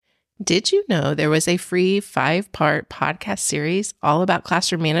Did you know there was a free 5-part podcast series all about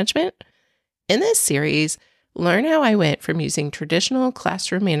classroom management? In this series, learn how I went from using traditional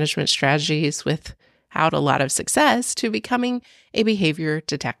classroom management strategies without a lot of success to becoming a behavior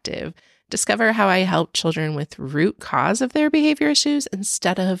detective. Discover how I help children with root cause of their behavior issues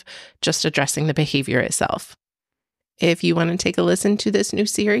instead of just addressing the behavior itself. If you want to take a listen to this new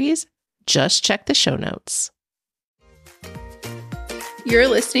series, just check the show notes. You're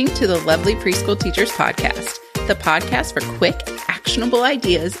listening to the Lovely Preschool Teachers Podcast, the podcast for quick, actionable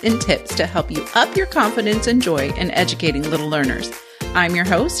ideas and tips to help you up your confidence and joy in educating little learners. I'm your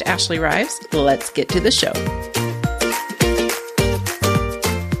host, Ashley Rives. Let's get to the show.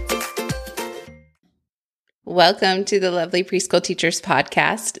 Welcome to the Lovely Preschool Teachers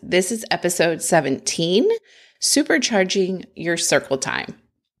Podcast. This is episode 17, Supercharging Your Circle Time.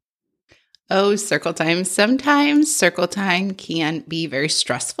 Oh, circle time. Sometimes circle time can be very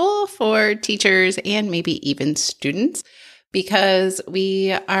stressful for teachers and maybe even students because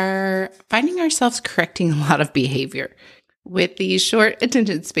we are finding ourselves correcting a lot of behavior. With the short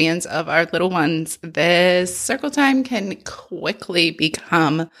attention spans of our little ones, this circle time can quickly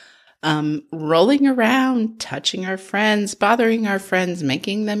become rolling around, touching our friends, bothering our friends,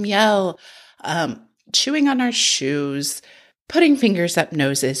 making them yell, chewing on our shoes, putting fingers up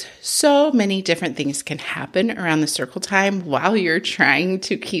noses. So many different things can happen around the circle time while you're trying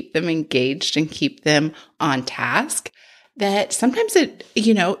to keep them engaged and keep them on task that sometimes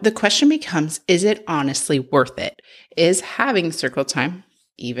the question becomes, is it honestly worth it? Is having circle time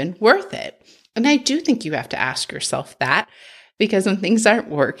even worth it? And I do think you have to ask yourself that because when things aren't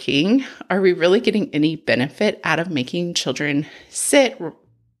working, are we really getting any benefit out of making children sit,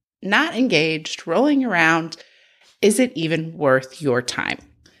 not engaged, rolling around? Is it even worth your time?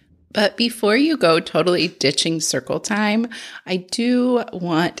 But before you go totally ditching circle time, I do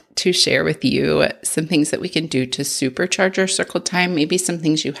want to share with you some things that we can do to supercharge our circle time, maybe some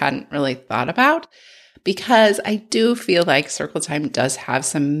things you hadn't really thought about, because I do feel like circle time does have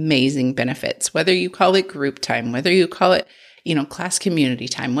some amazing benefits, whether you call it group time, whether you call it class community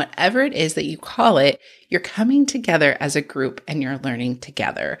time, whatever it is that you call it, you're coming together as a group and you're learning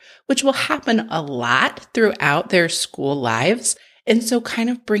together, which will happen a lot throughout their school lives. And so kind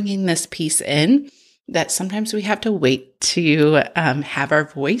of bringing this piece in that sometimes we have to wait to have our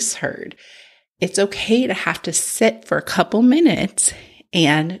voice heard. It's okay to have to sit for a couple minutes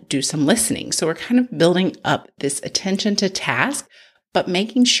and do some listening. So we're kind of building up this attention to task, but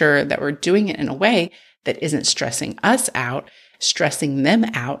making sure that we're doing it in a way that isn't stressing us out, stressing them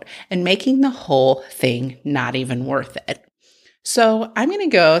out, and making the whole thing not even worth it. So I'm going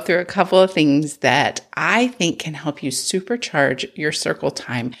to go through a couple of things that I think can help you supercharge your circle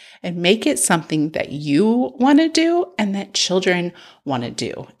time and make it something that you want to do and that children want to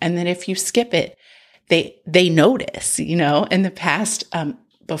do. And then if you skip it, they notice, in the past,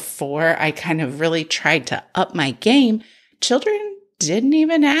 before I kind of really tried to up my game, children didn't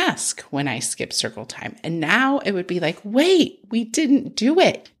even ask when I skipped circle time. And now it would be like, wait, we didn't do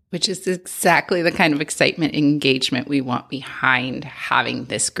it, which is exactly the kind of excitement and engagement we want behind having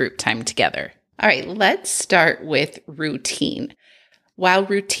this group time together. All right, let's start with routine. While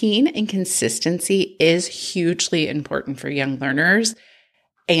routine and consistency is hugely important for young learners,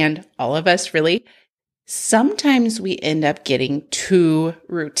 and all of us really, sometimes we end up getting too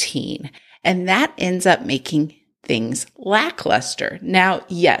routine, and that ends up making things lackluster. Now,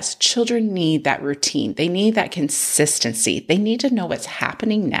 yes, children need that routine. They need that consistency. They need to know what's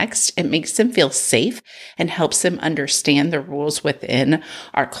happening next. It makes them feel safe and helps them understand the rules within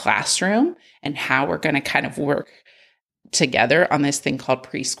our classroom and how we're going to kind of work together on this thing called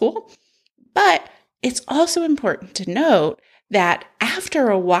preschool. But it's also important to note that after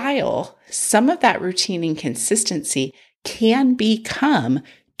a while, some of that routine and consistency can become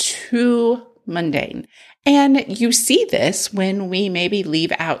too mundane. And you see this when we maybe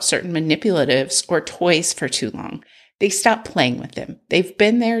leave out certain manipulatives or toys for too long. They stop playing with them. They've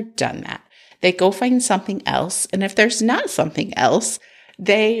been there, done that. They go find something else. And if there's not something else,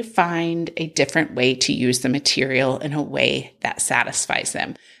 they find a different way to use the material in a way that satisfies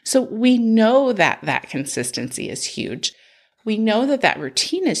them. So we know that that consistency is huge. We know that that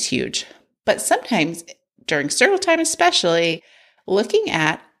routine is huge. But sometimes during circle time especially, looking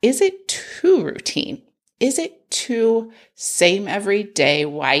at, is it too routine? Is it too same every day,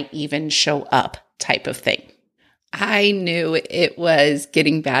 why even show up type of thing? I knew it was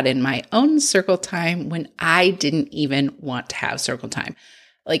getting bad in my own circle time when I didn't even want to have circle time.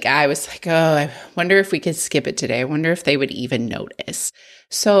 Like I was like, oh, I wonder if we could skip it today. I wonder if they would even notice.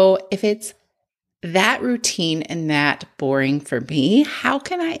 So if it's that routine and that boring for me, how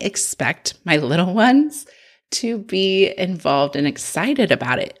can I expect my little ones to be involved and excited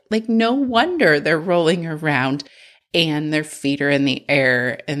about it? Like, no wonder they're rolling around and their feet are in the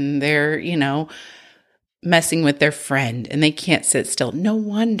air and they're, messing with their friend and they can't sit still. No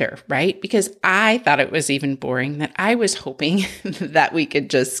wonder, right? Because I thought it was even boring that I was hoping that we could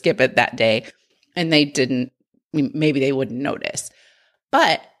just skip it that day and they didn't, maybe they wouldn't notice.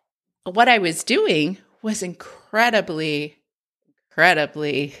 But what I was doing was incredibly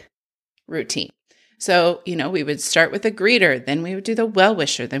routine. So, we would start with a greeter, then we would do the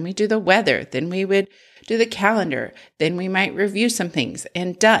well-wisher, then we do the weather, then we would do the calendar, then we might review some things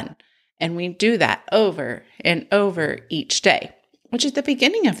and done. And we do that over and over each day, which at the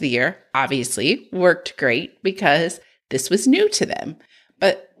beginning of the year, obviously worked great because this was new to them.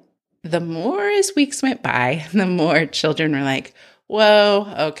 But the more as weeks went by, the more children were like,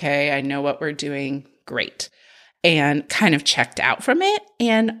 whoa, okay, I know what we're doing. Great. And kind of checked out from it.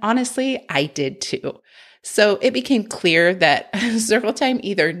 And honestly, I did too. So it became clear that circle time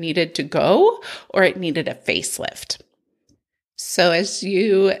either needed to go or it needed a facelift. So as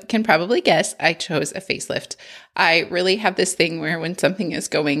you can probably guess, I chose a facelift. I really have this thing where when something is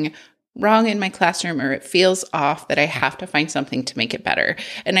going wrong in my classroom or it feels off, that I have to find something to make it better.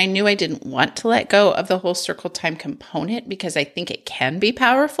 And I knew I didn't want to let go of the whole circle time component because I think it can be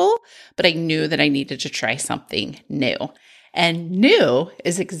powerful, but I knew that I needed to try something new. And new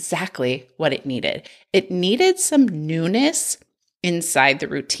is exactly what it needed. It needed some newness inside the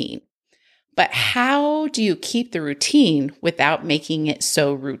routine. But how do you keep the routine without making it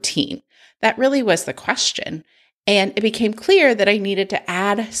so routine? That really was the question. And it became clear that I needed to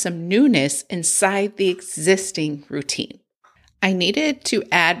add some newness inside the existing routine. I needed to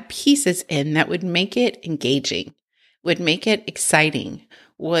add pieces in that would make it engaging, would make it exciting,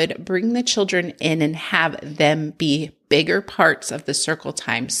 would bring the children in and have them be bigger parts of the circle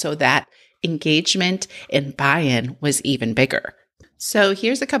time so that engagement and buy-in was even bigger. So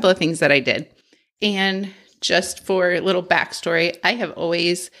here's a couple of things that I did. And just for a little backstory, I have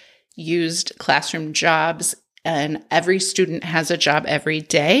always used classroom jobs, and every student has a job every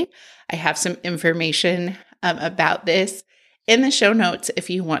day. I have some information about this in the show notes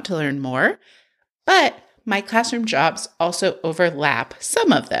if you want to learn more. But my classroom jobs also overlap,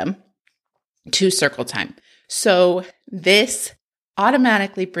 some of them, to circle time. So this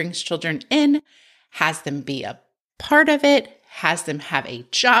automatically brings children in, has them be a part of it, has them have a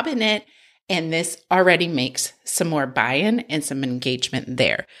job in it, and this already makes some more buy-in and some engagement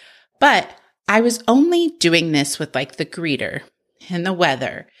there. But I was only doing this with like the greeter and the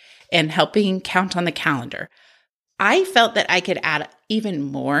weather and helping count on the calendar. I felt that I could add even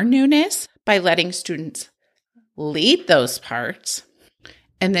more newness by letting students lead those parts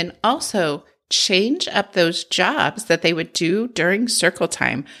and then also change up those jobs that they would do during circle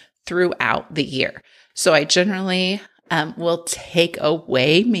time throughout the year. So I generally will take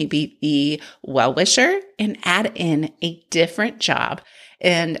away maybe the well-wisher and add in a different job.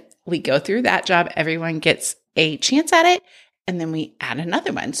 And we go through that job, everyone gets a chance at it, and then we add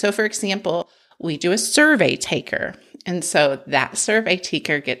another one. So for example, we do a survey taker. And so that survey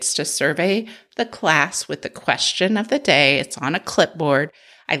taker gets to survey the class with the question of the day. It's on a clipboard.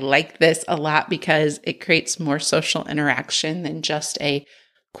 I like this a lot because it creates more social interaction than just a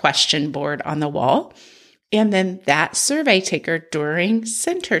question board on the wall. And then that survey taker during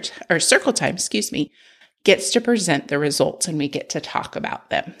circle time, gets to present the results and we get to talk about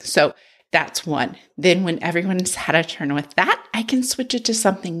them. So that's one. Then when everyone's had a turn with that, I can switch it to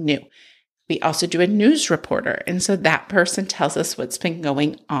something new. We also do a news reporter. And so that person tells us what's been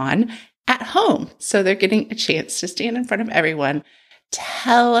going on at home. So they're getting a chance to stand in front of everyone,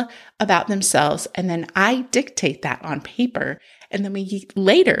 tell about themselves, and then I dictate that on paper. And then we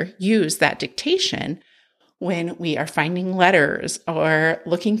later use that dictation when we are finding letters or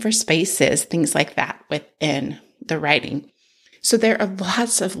looking for spaces, things like that within the writing. So there are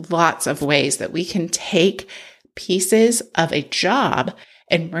lots of ways that we can take pieces of a job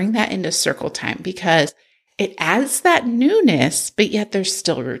and bring that into circle time because it adds that newness, but yet there's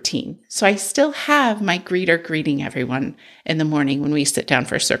still routine. So I still have my greeter greeting everyone in the morning when we sit down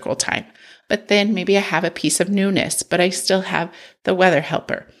for circle time. But then maybe I have a piece of newness, but I still have the weather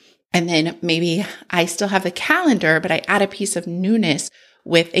helper. And then maybe I still have the calendar, but I add a piece of newness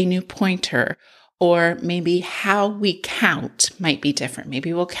with a new pointer, or maybe how we count might be different.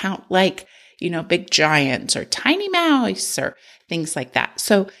 Maybe we'll count like, big giants or tiny mouse or things like that.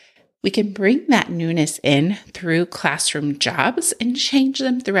 So we can bring that newness in through classroom jobs and change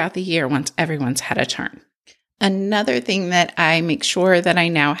them throughout the year once everyone's had a turn. Another thing that I make sure that I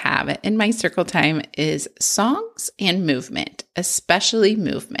now have in my circle time is songs and movement, especially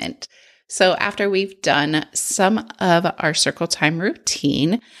movement. So after we've done some of our circle time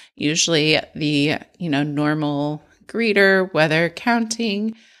routine, usually the, normal greeter, weather,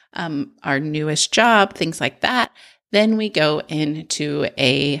 counting, our newest job, things like that, then we go into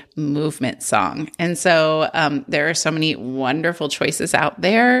a movement song. And so there are so many wonderful choices out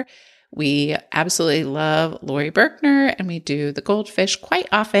there. We absolutely love Lori Berkner, and we do the Goldfish quite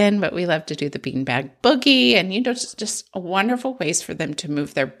often, but we love to do the Beanbag Boogie, and just wonderful ways for them to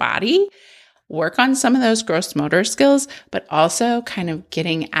move their body, work on some of those gross motor skills, but also kind of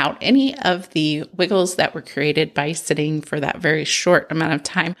getting out any of the wiggles that were created by sitting for that very short amount of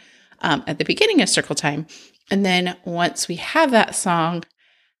time at the beginning of circle time. And then once we have that song,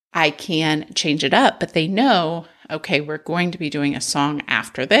 I can change it up, but they know, okay, we're going to be doing a song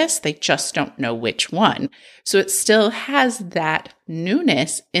after this. They just don't know which one. So it still has that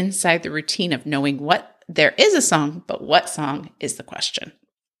newness inside the routine of knowing what there is a song, but what song is the question.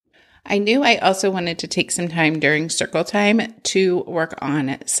 I knew I also wanted to take some time during circle time to work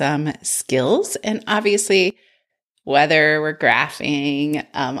on some skills. And obviously, whether we're graphing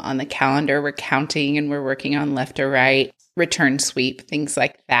on the calendar, we're counting and we're working on left or right, return sweep, things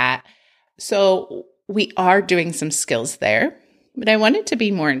like that. So we are doing some skills there, but I wanted to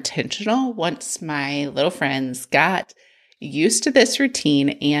be more intentional once my little friends got used to this routine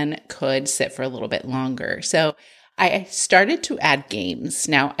and could sit for a little bit longer. So I started to add games.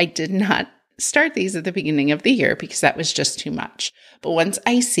 Now, I did not start these at the beginning of the year because that was just too much. But once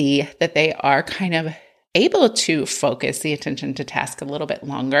I see that they are kind of able to focus the attention to task a little bit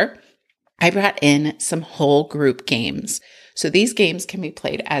longer, I brought in some whole group games. So these games can be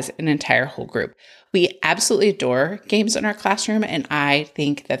played as an entire whole group. We absolutely adore games in our classroom, and I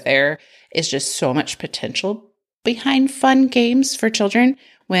think that there is just so much potential behind fun games for children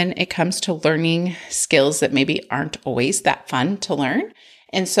when it comes to learning skills that maybe aren't always that fun to learn.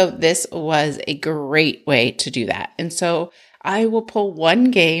 And so this was a great way to do that. And so I will pull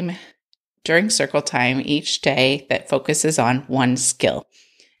one game during circle time each day that focuses on one skill.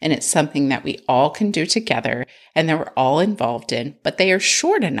 And it's something that we all can do together and that we're all involved in, but they are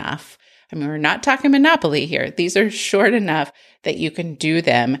short enough. I mean, we're not talking Monopoly here. These are short enough that you can do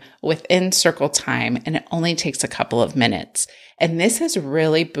them within circle time, and it only takes a couple of minutes. And this has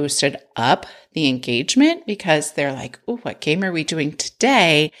really boosted up the engagement because they're like, oh, what game are we doing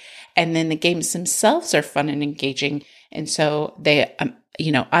today? And then the games themselves are fun and engaging. And so they,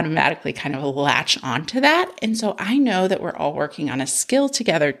 automatically kind of latch onto that. And so I know that we're all working on a skill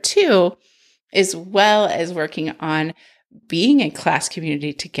together too, as well as working on being a class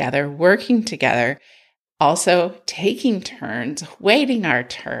community together, working together, also taking turns, waiting our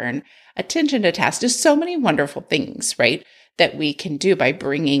turn, attention to task, just so many wonderful things, right, that we can do by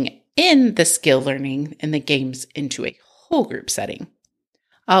bringing in the skill learning and the games into a whole group setting.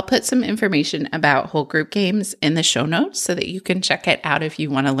 I'll put some information about whole group games in the show notes so that you can check it out if you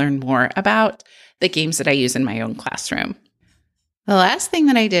want to learn more about the games that I use in my own classroom. The last thing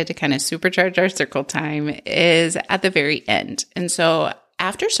that I did to kind of supercharge our circle time is at the very end. And so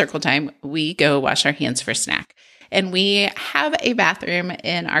after circle time, we go wash our hands for snack. And we have a bathroom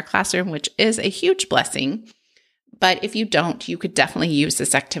in our classroom, which is a huge blessing. But if you don't, you could definitely use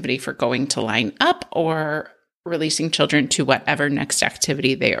this activity for going to line up or releasing children to whatever next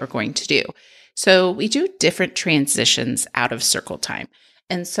activity they are going to do. So we do different transitions out of circle time.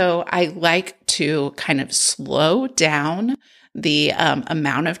 And so I like to kind of slow down the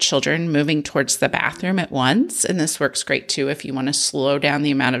amount of children moving towards the bathroom at once. And this works great too if you want to slow down the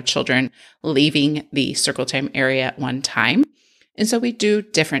amount of children leaving the circle time area at one time. And so we do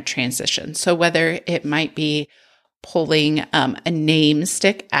different transitions. So whether it might be pulling a name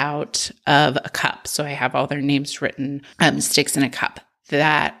stick out of a cup. So I have all their names written, sticks in a cup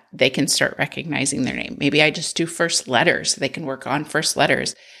that they can start recognizing their name. Maybe I just do first letters. So they can work on first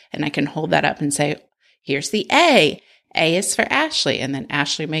letters and I can hold that up and say, here's the A. A is for Ashley. And then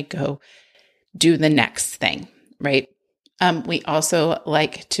Ashley may go do the next thing, right? We also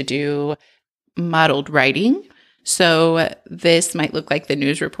like to do modeled writing. So this might look like the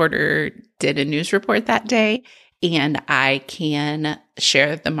news reporter did a news report that day. And I can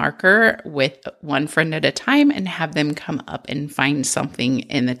share the marker with one friend at a time and have them come up and find something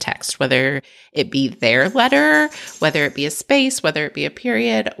in the text, whether it be their letter, whether it be a space, whether it be a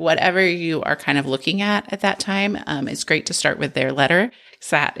period, whatever you are kind of looking at that time. It's great to start with their letter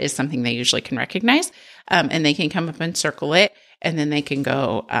because that is something they usually can recognize. And they can come up and circle it. and then they can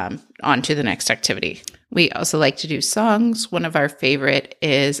go on to the next activity. We also like to do songs. One of our favorite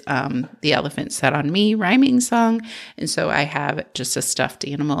is the Elephant Sat on Me rhyming song. And so I have just a stuffed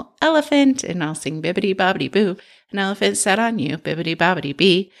animal elephant, and I'll sing bibbidi bobbidi boo. An elephant sat on you, bibbidi bobbidi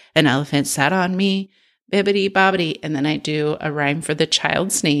bee. An elephant sat on me, bibbidi bobbidi. And then I do a rhyme for the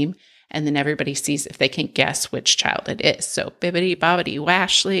child's name. And then everybody sees if they can guess which child it is. So bibbidi bobbidi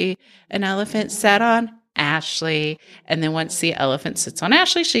Washley, an elephant sat on Ashley. And then once the elephant sits on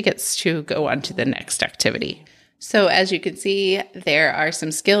Ashley, she gets to go on to the next activity. So as you can see, there are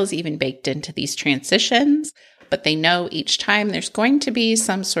some skills even baked into these transitions, but they know each time there's going to be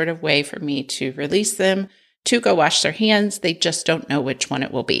some sort of way for me to release them to go wash their hands. They just don't know which one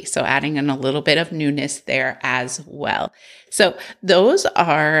it will be. So adding in a little bit of newness there as well. So those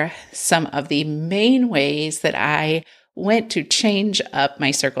are some of the main ways that I went to change up my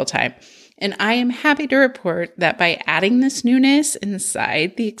circle time. And I am happy to report that by adding this newness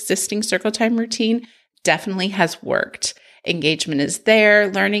inside the existing circle time routine definitely has worked. Engagement is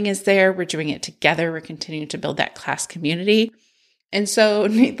there, learning is there, we're doing it together, we're continuing to build that class community. And so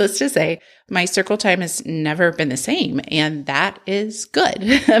needless to say, my circle time has never been the same. And that is good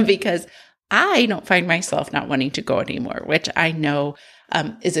because I don't find myself not wanting to go anymore, which I know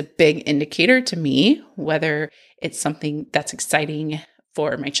is a big indicator to me, whether it's something that's exciting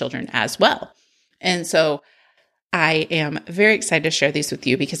for my children as well. And so I am very excited to share these with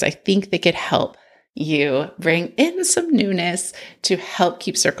you because I think they could help you bring in some newness to help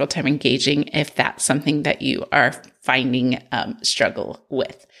keep circle time engaging if that's something that you are finding struggle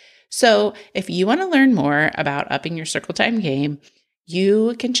with. So if you want to learn more about upping your circle time game,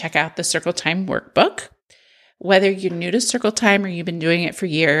 you can check out the Circle Time Workbook. Whether you're new to circle time or you've been doing it for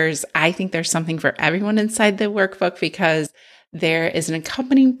years, I think there's something for everyone inside the workbook because there is an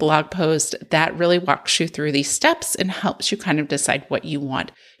accompanying blog post that really walks you through these steps and helps you kind of decide what you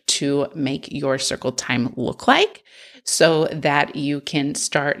want to make your circle time look like so that you can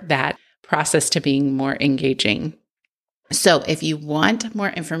start that process to being more engaging. So if you want more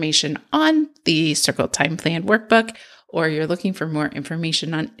information on the Circle Time Plan Workbook, or you're looking for more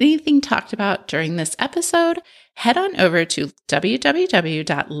information on anything talked about during this episode, head on over to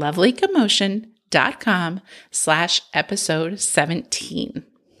www.lovelycommotion.com/episode 17.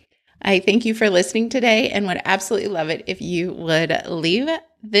 I thank you for listening today and would absolutely love it if you would leave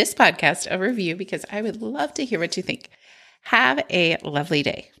this podcast a review because I would love to hear what you think. Have a lovely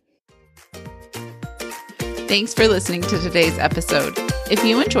day. Thanks for listening to today's episode. If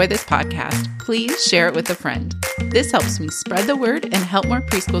you enjoy this podcast, please share it with a friend. This helps me spread the word and help more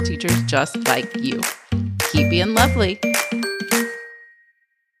preschool teachers just like you. Keep being lovely.